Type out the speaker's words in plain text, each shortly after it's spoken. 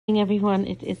Everyone,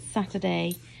 it is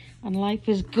Saturday and life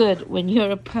is good when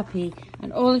you're a puppy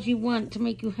and all you want to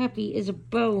make you happy is a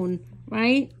bone,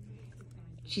 right?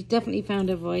 She definitely found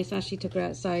her voice as she took her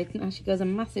outside. Now she goes, a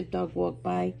massive dog walked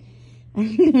by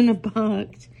and Luna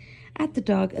barked at the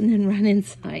dog and then ran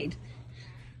inside.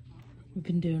 We've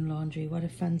been doing laundry. What a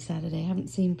fun Saturday. I haven't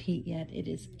seen Pete yet. It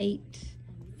is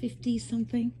 8:50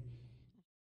 something.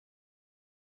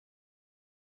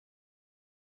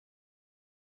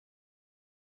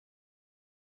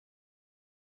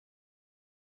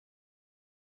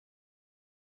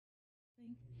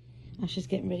 Asha's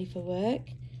getting ready for work.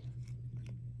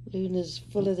 Luna's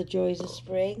full of the joys of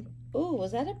spring. Oh,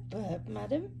 was that a burp,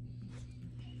 madam?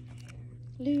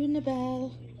 Luna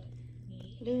Bell.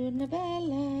 Luna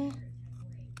Bella.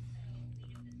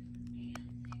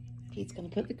 Pete's going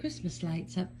to put the Christmas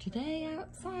lights up today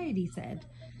outside, he said,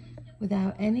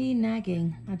 without any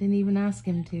nagging. I didn't even ask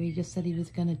him to. He just said he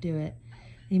was going to do it.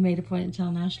 He made a point of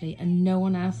telling Ashley, and no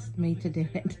one asked me to do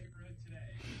it.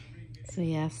 So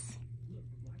yes,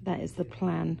 that is the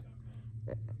plan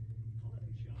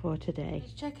for today.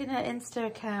 Checking her Insta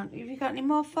account. Have you got any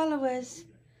more followers?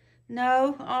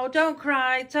 No? Oh, don't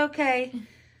cry. It's okay.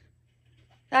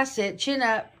 That's it. Chin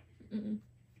up.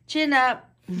 Chin up.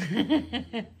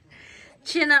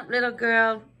 Chin up, little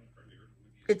girl.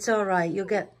 It's all right. You'll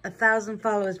get 1,000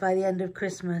 followers by the end of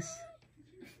Christmas.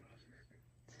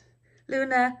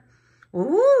 Luna.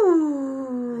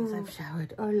 Ooh. I've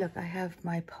showered. Oh, look, I have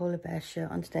my polar bear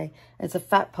shirt on today. It's a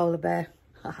fat polar bear.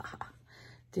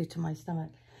 Due to my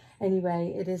stomach.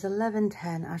 Anyway, it is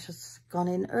 11:10. Ash has gone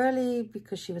in early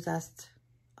because she was asked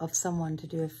of someone to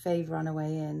do a favour on her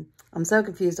way in. I'm so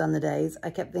confused on the days. I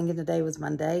kept thinking today was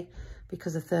Monday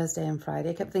because of Thursday and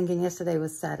Friday. I kept thinking yesterday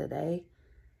was Saturday.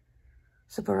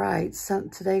 So, but right, so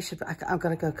today should be, I've got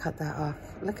to go cut that off.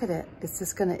 Look at it. It's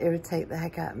just going to irritate the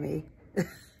heck out of me.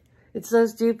 It's so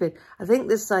stupid. I think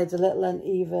this side's a little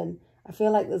uneven. I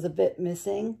feel like there's a bit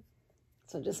missing.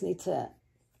 So I just need to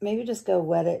maybe just go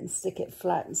wet it and stick it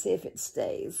flat and see if it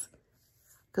stays.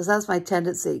 Because that's my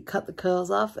tendency. Cut the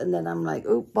curls off and then I'm like,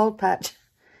 oh, bald patch.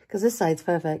 Because this side's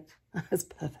perfect. It's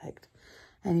perfect.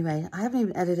 Anyway, I haven't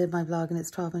even edited my vlog and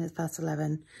it's 12 minutes past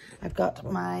 11. I've got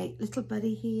my little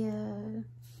buddy here.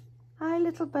 Hi,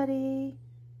 little buddy.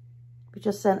 We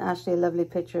just sent Ashley a lovely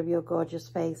picture of your gorgeous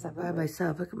face. I'm by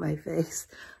myself. Look at my face.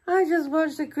 I just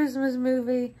watched a Christmas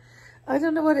movie. I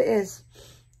don't know what it is.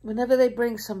 Whenever they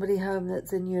bring somebody home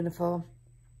that's in uniform,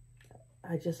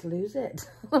 I just lose it.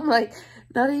 I'm like,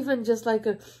 not even just like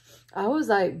a... I was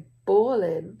like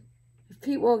bawling. If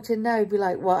Pete walked in now, he'd be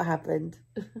like, what happened?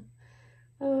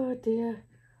 Oh dear.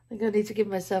 I think I need to give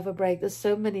myself a break. There's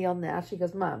so many on there. Ashley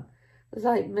goes, Mum, there's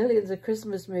like millions of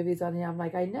Christmas movies on here. I'm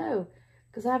like, I know,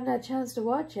 because I haven't had a chance to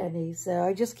watch any. So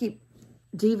I just keep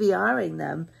DVRing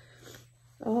them.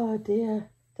 Oh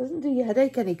dear. Doesn't do your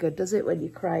headache any good, does it, when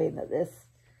you're crying at this?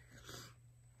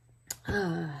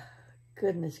 Ah,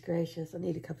 goodness gracious. I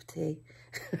need a cup of tea.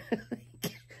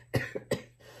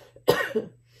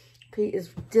 Pete is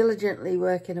diligently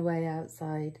working away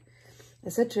outside. I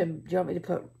said to him, do you want me to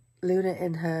put Luna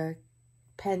in her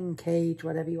pen cage,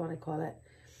 whatever you want to call it,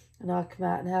 and I'll come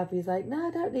out and help? He's like, no,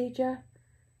 I don't need you.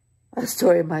 A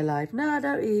story of my life. No, I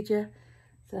don't need you.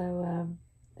 So,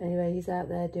 anyway, he's out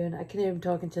there doing it. I can hear him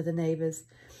talking to the neighbours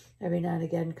every now and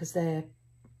again because they're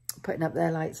putting up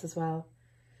their lights as well.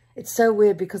 It's so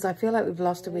weird because I feel like we've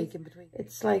lost a week in between.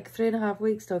 It's like 3.5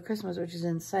 weeks till Christmas, which is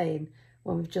insane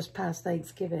when we've just passed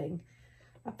Thanksgiving.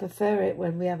 I prefer it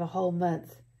when we have a whole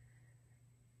month.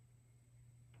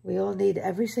 We all need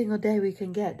every single day we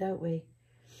can get, don't we?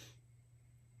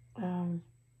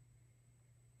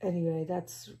 Anyway,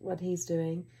 that's what he's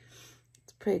doing.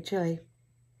 It's pretty chilly.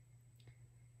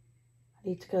 I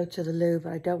need to go to the loo,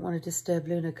 but I don't want to disturb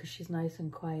Luna because she's nice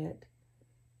and quiet.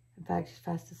 In fact, she's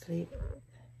fast asleep.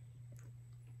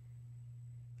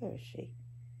 Where is she?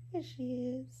 There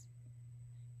she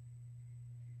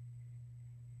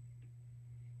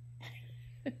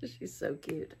is. She's so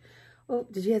cute. Oh,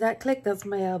 did you hear that click? That's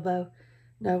my elbow.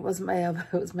 No, it wasn't my elbow.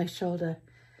 It was my shoulder.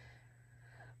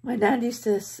 My nan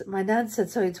said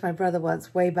something to my brother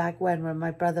once, way back when my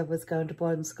brother was going to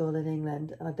boarding school in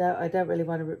England. And I don't really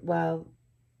want to, well,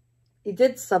 he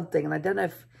did something, and I don't know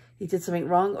if he did something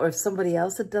wrong or if somebody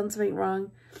else had done something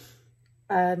wrong.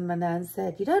 And my nan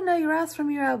said, you don't know your ass from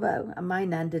your elbow. And my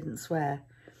nan didn't swear.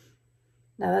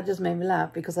 Now that just made me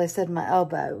laugh because I said my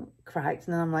elbow cracked,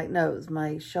 and then I'm like, no, it was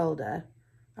my shoulder.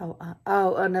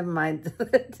 Oh, never mind.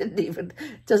 It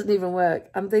doesn't even work.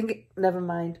 I'm thinking, never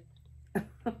mind.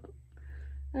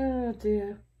 Oh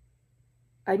dear.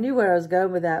 I knew where I was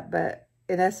going with that, but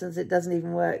in essence, it doesn't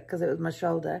even work because it was my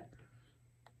shoulder.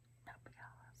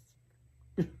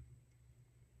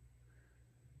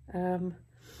 I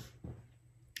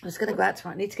was going to go out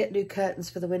tomorrow. I need to get new curtains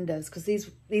for the windows because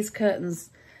these curtains,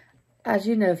 as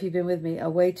you know, if you've been with me, are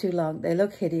way too long. They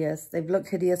look hideous. They've looked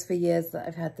hideous for years that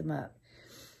I've had them up.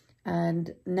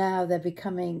 And now they're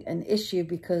becoming an issue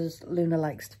because Luna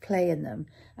likes to play in them.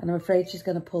 And I'm afraid she's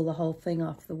going to pull the whole thing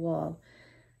off the wall.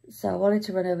 So I wanted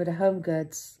to run over to Home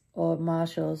Goods or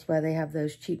Marshall's where they have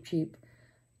those cheap.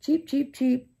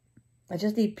 I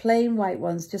just need plain white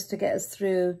ones just to get us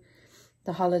through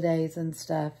the holidays and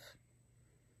stuff.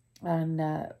 And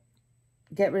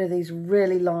get rid of these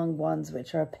really long ones,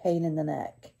 which are a pain in the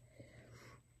neck.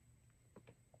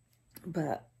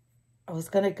 But I was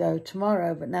going to go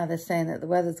tomorrow, but now they're saying that the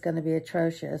weather's going to be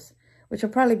atrocious, which will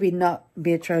probably not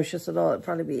be atrocious at all. It'll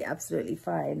probably be absolutely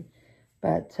fine.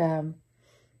 But I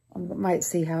might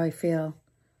see how I feel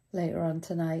later on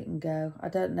tonight and go. I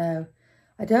don't know.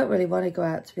 I don't really want to go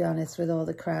out, to be honest, with all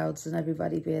the crowds and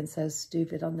everybody being so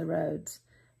stupid on the roads.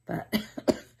 But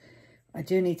I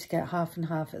do need to get half and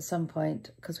half at some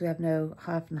point because we have no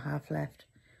half and half left.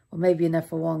 Or maybe enough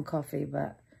for one coffee,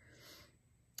 but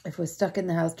if we're stuck in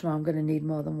the house tomorrow, I'm going to need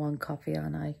more than one coffee,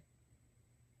 aren't I?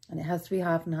 And it has to be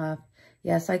half and half.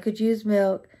 Yes, I could use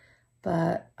milk,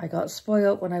 but I got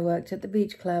spoiled when I worked at the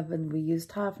beach club and we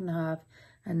used half and half.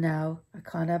 And now I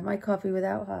can't have my coffee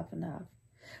without half and half.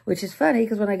 Which is funny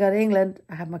because when I go to England,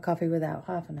 I have my coffee without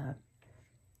half and half.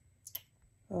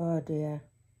 Oh dear.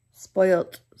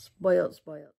 Spoiled.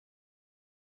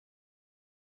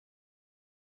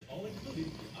 All included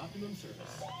with optimum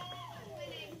service.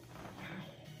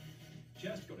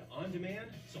 Just go to On Demand,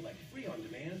 select Free On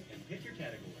Demand, and pick your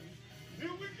category.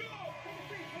 Here we go!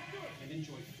 And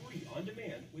enjoy free On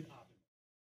Demand with Optimum.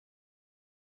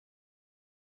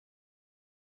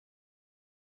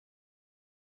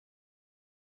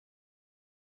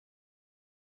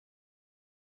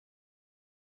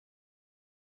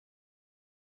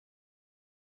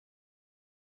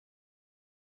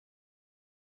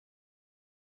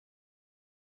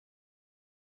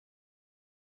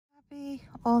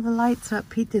 All the lights up.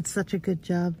 Pete did such a good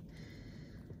job.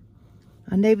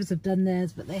 Our neighbours have done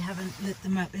theirs, but they haven't lit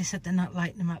them up. They said they're not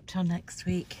lighting them up till next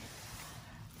week.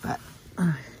 But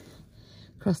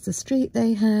across the street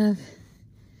they have.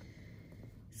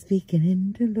 It's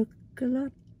beginning to look a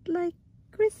lot like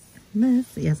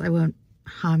Christmas. Yes, I won't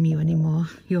harm you anymore,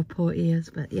 your poor ears,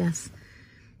 but yes.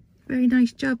 Very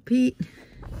nice job, Pete.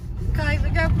 Guys,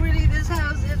 look how pretty this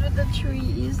house is with the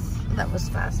trees. That was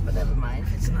fast, but never mind.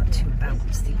 It's not too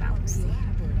bouncy.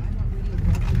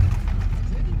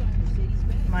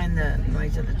 Mind the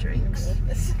noise of the drinks.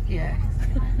 Yeah.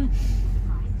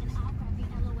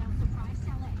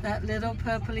 That little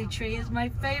purpley tree is my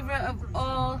favourite of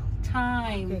all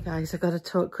time. Okay guys, I got to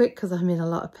talk quick because I'm in a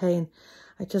lot of pain.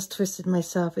 I just twisted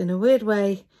myself in a weird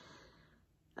way.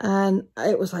 And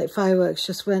it was like fireworks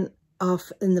just went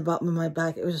off in the bottom of my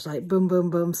back. It was just like boom, boom,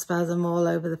 boom, spasm all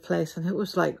over the place. And it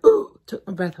was like, ooh, took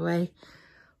my breath away.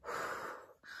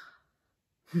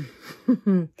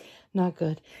 Not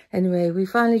good. Anyway, we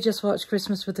finally just watched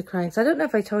Christmas with the Cranks. I don't know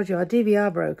if I told you, our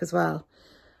DVR broke as well.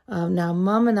 Now,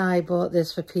 Mum and I bought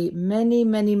this for Pete many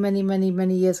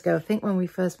years ago. I think when we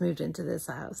first moved into this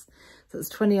house. So it was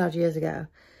 20 odd years ago.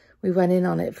 We went in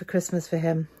on it for Christmas for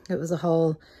him. It was a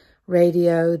whole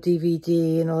radio,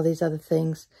 DVD and all these other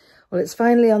things. Well, it's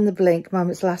finally on the blink, Mum.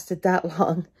 It's lasted that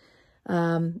long.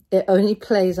 It only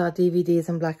plays our DVDs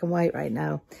in black and white right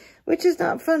now, which is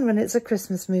not fun when it's a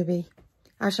Christmas movie.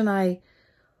 Ash and I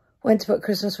went to put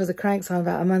Christmas with the Cranks on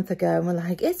about a month ago and we're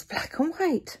like, it's black and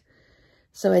white.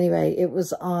 So anyway, it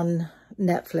was on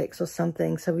Netflix or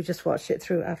something. So we just watched it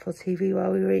through Apple TV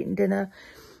while we were eating dinner.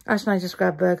 Ash and I just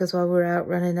grabbed burgers while we were out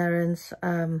running errands.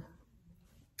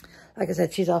 Like I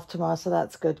said, she's off tomorrow, so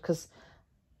that's good because,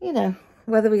 you know,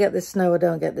 whether we get this snow or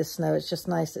don't get this snow, it's just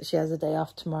nice that she has a day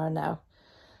off tomorrow now.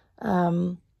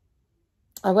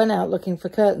 I went out looking for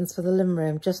curtains for the living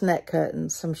room, just net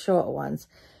curtains, some shorter ones,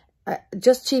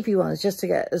 just cheapy ones, just to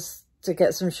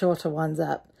get some shorter ones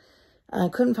up. I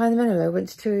couldn't find them anywhere. I went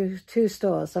to two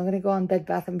stores, so I'm going to go on Bed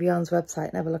Bath & Beyond's website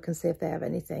and have a look and see if they have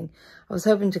anything. I was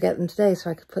hoping to get them today so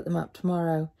I could put them up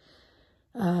tomorrow.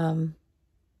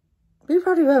 We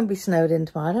probably won't be snowed in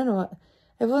tomorrow. I don't know what.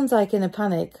 Everyone's like in a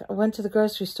panic. I went to the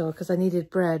grocery store because I needed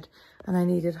bread and I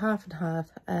needed half and half.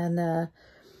 And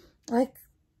like,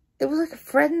 it was like a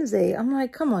frenzy. I'm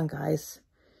like, come on, guys.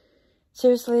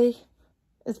 Seriously,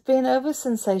 it's been over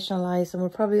sensationalized and we're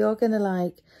probably all going to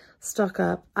like stock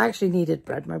up. I actually needed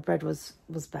bread. My bread was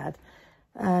bad.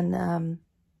 And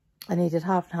I needed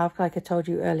half and half. Like I told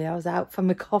you earlier, I was out for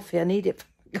my coffee. I need it for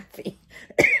my coffee.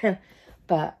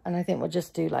 And I think we'll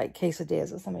just do like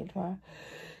quesadillas or something tomorrow.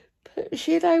 But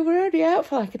she and I were only out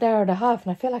for like an hour and a half,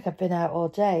 and I feel like I've been out all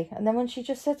day. And then when she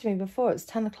just said to me before, it's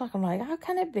 10 o'clock, I'm like, how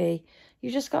can it be?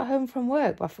 You just got home from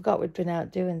work. But I forgot we'd been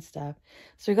out doing stuff.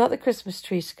 So we got the Christmas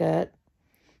tree skirt,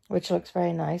 which looks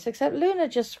very nice. Except Luna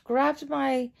just grabbed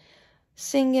my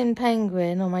singing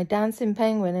penguin or my dancing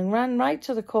penguin and ran right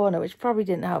to the corner, which probably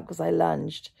didn't help because I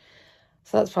lunged.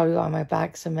 So that's probably why my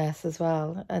bag's a mess as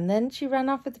well. And then she ran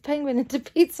off with the penguin into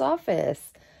Pete's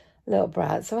office. Little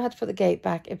brat. So I had to put the gate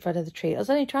back in front of the tree. I was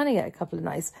only trying to get a couple of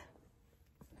nice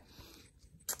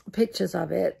pictures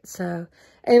of it. So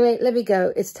anyway, let me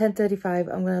go. It's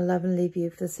 10:35. I'm going to love and leave you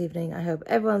for this evening. I hope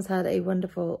everyone's had a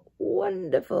wonderful,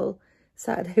 wonderful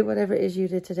Saturday, whatever it is you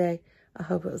did today. I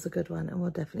hope it was a good one, and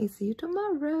we'll definitely see you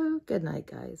tomorrow. Good night,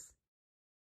 guys.